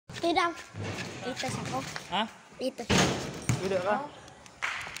Tidak. Itu ako. Ha? Itu. Udah ka?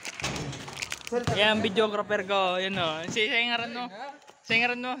 Yan, videographer ko. Yan o. Siya yung ngaran mo. Siya yung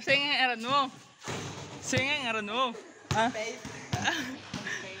ngaran mo. Siya yung ngaran mo. Siya yung ngaran mo. Ha?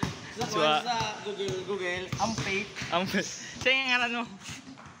 Sa Google, ampeytt. Ampeytt. Siya yung ngaran mo.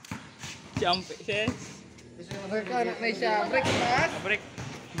 Si Ampeytt. Siya. Break na.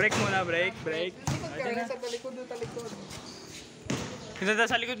 Break muna. Break. Sa talikod. Kita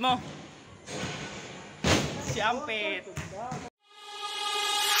sa likod mo. Si Ampeytt.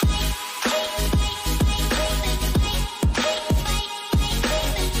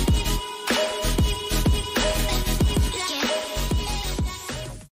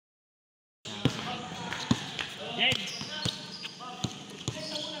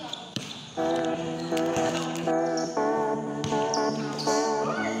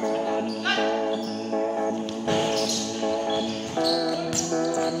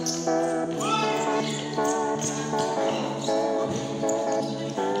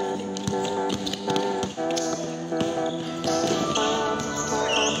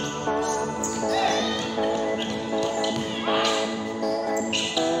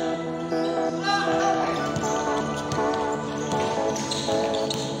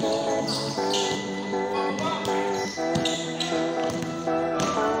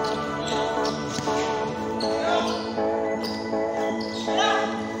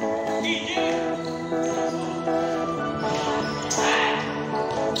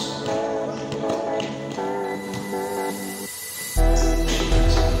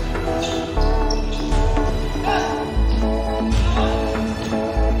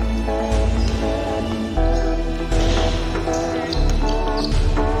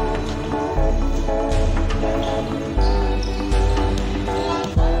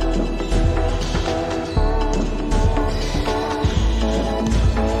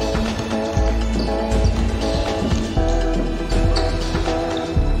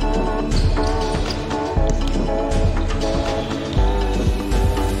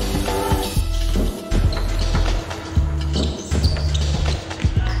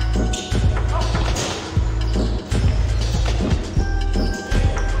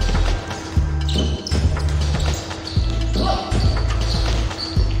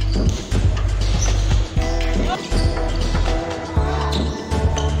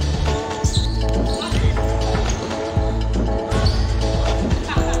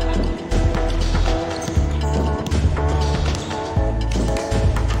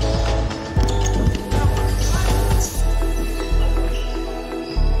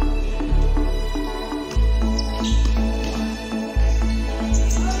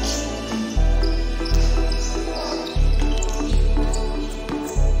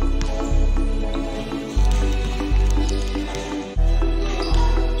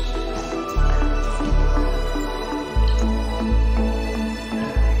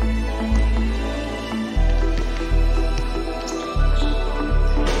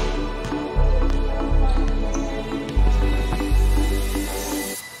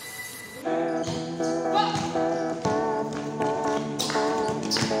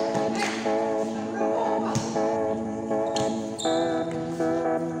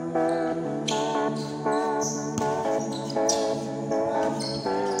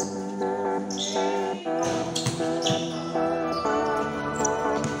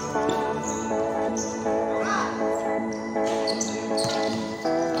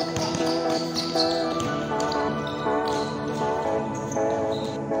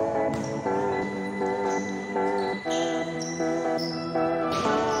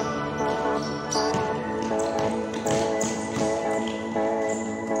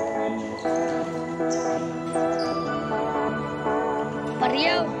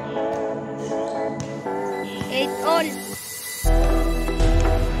 Mario. 8 all.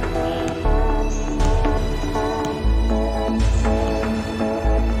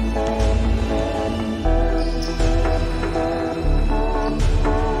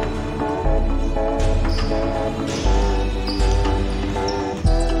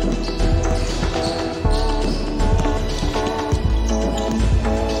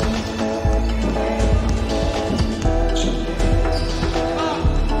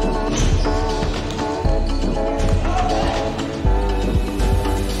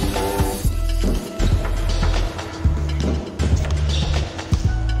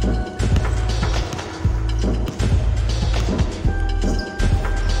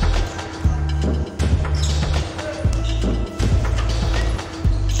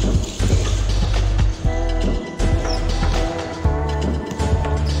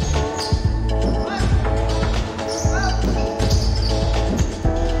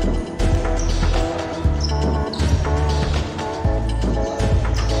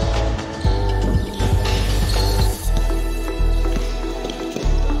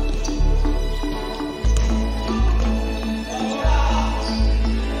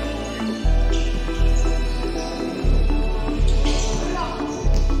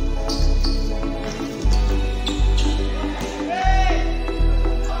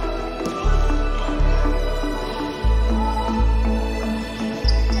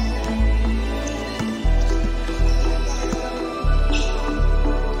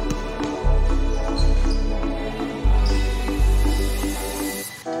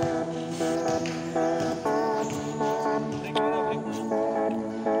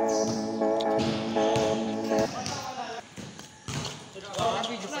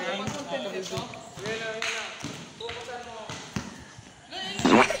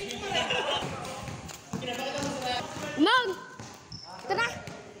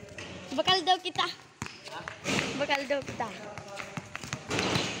 Bakal daw kita. Bakal daw kita.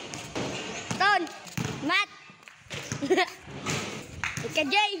 Ton, Matt. Ika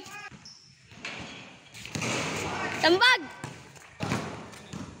Jay. Tambag.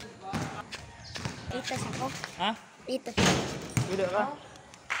 Itas ako. Ha? Itas. Udah ka?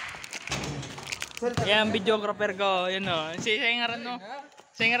 Yan, videographer ko. Yan o. Singaran mo.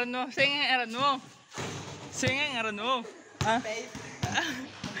 Singaran mo. Singaran mo. Singaran mo. Ha?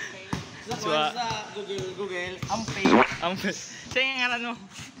 Sa Google, ampeytt. Ampeytt. Singaran mo.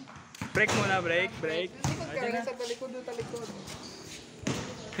 Break muna, break. Break. Ikot ka rin sa talikod doon, talikod.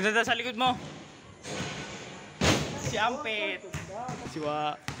 Kita sa likod mo. Si Ampeytt.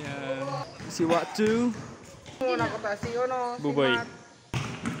 Siwa. Yan. Siwa 2. Muna ko ta, si ano? Si Buboy. Matt.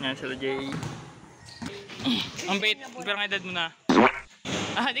 Yan sila Jay. Ampeytt, pero ang edad mo na.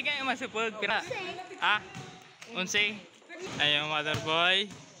 Di kayo masupod. Pira. 11. Ay, yung mother boy.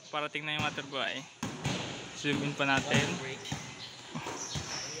 Parating na yung mother boy. Zoom in pa natin.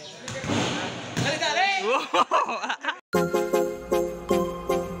 Dali! Wow!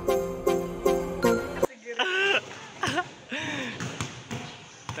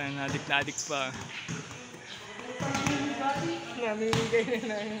 Tayo nadik pa. Namimigay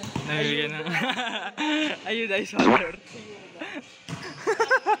na yun. Namimigay na. Ayun, ice water.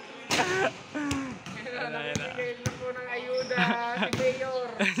 Namimigay na po ng ayuda si Mayor.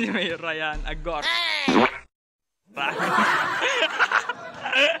 Si Mayor Ryan Agor.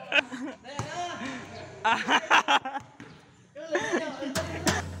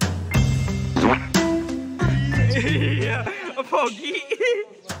 Pogi.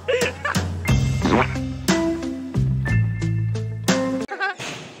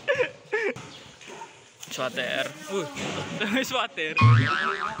 Swatter. May swatter.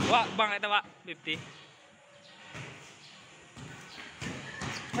 Bang ito 50.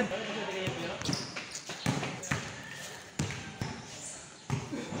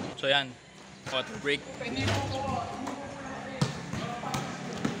 So yan, water break.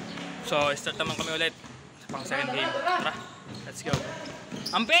 So start naman kami ulit sa pang second game. Tara, let's go.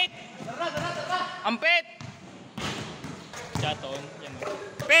 Ampeytt! Ampeytt! Chaton, yan o.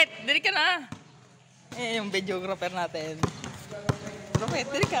 Ampeytt, dali ka na! Yung videographer natin.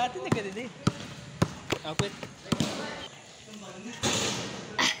 Ampeytt, dali ka, atin na ka dali. Ampeytt.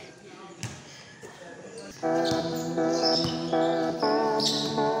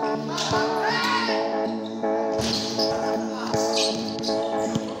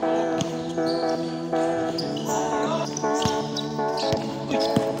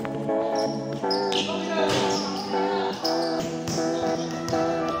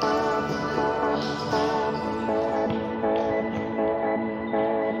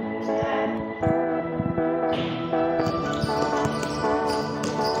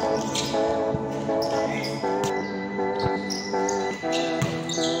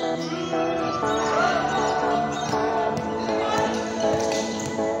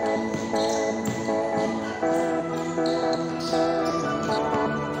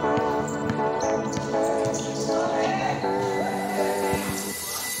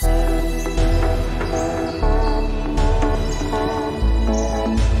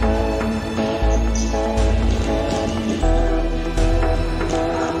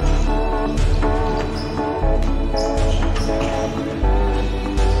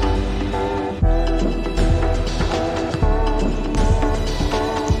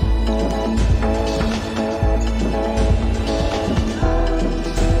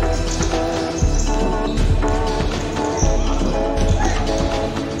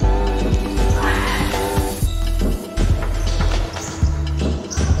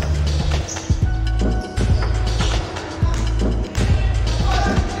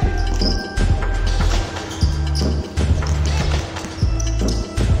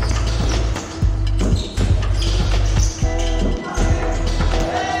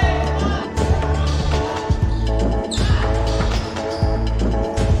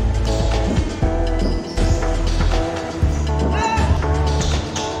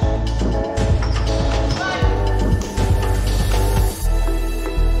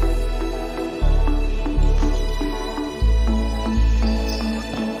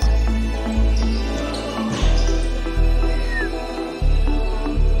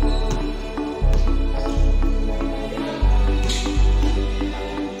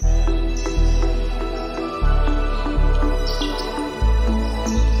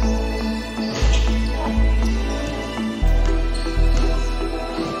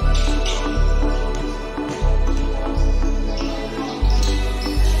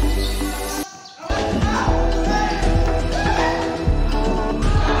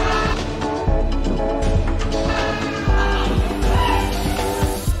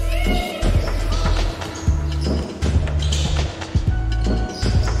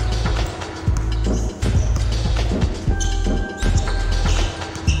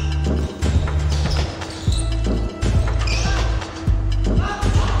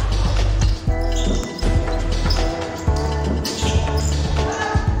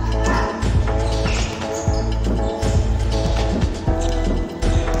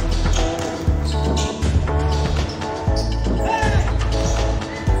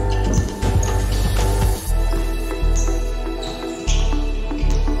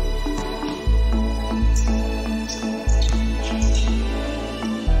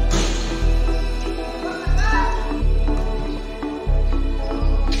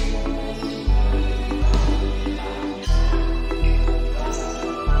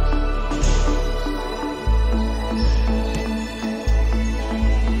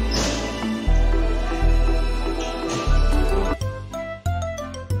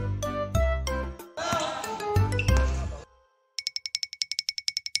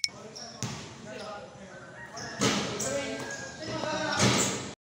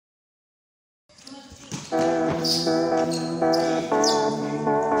 Ampeytt.